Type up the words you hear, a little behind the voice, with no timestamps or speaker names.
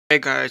Hey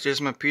guys, this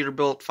is my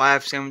Peterbilt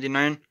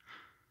 579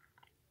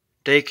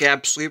 day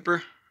cab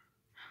sleeper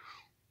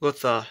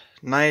with a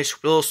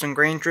nice Wilson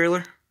grain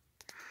trailer.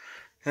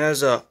 It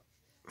has a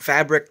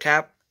fabric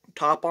top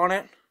on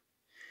it.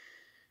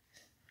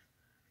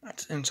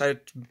 That's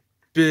inside its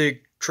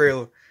big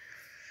trailer.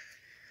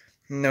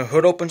 And the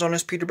hood opens on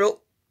this Peterbilt.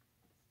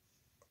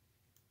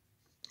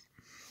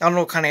 I don't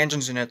know what kind of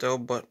engine's in it though,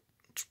 but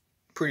it's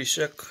pretty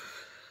sick.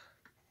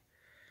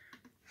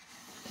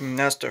 And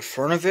that's the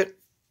front of it.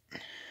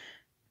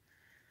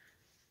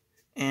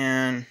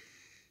 And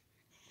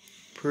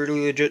pretty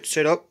legit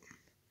setup.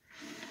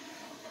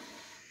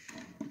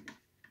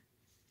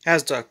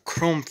 Has the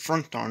chrome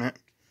front on it.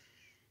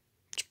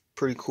 It's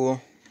pretty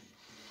cool.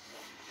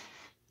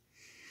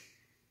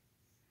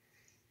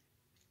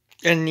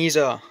 And these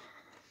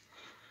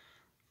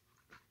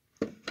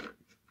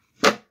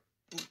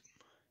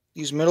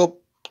middle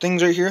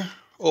things right here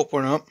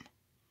open up.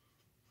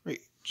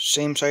 Right,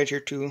 same side here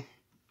too.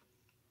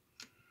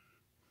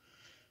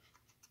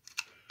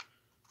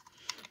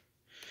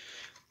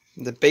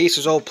 The base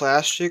is all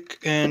plastic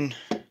and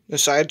the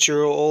sides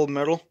are all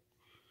metal.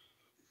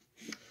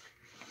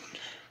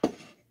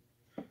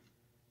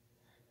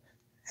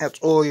 Has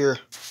all your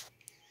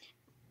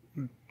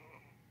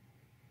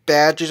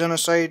badges on the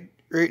side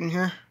right in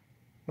here,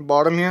 the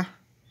bottom here.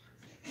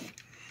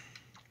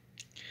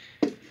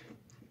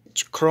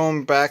 It's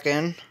chrome back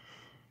end.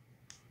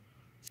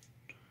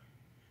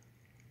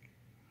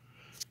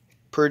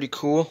 Pretty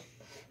cool.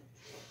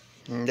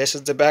 And this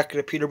is the back of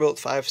the Peterbilt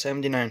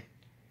 579.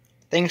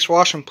 Thanks for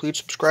watching. Please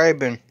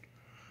subscribe and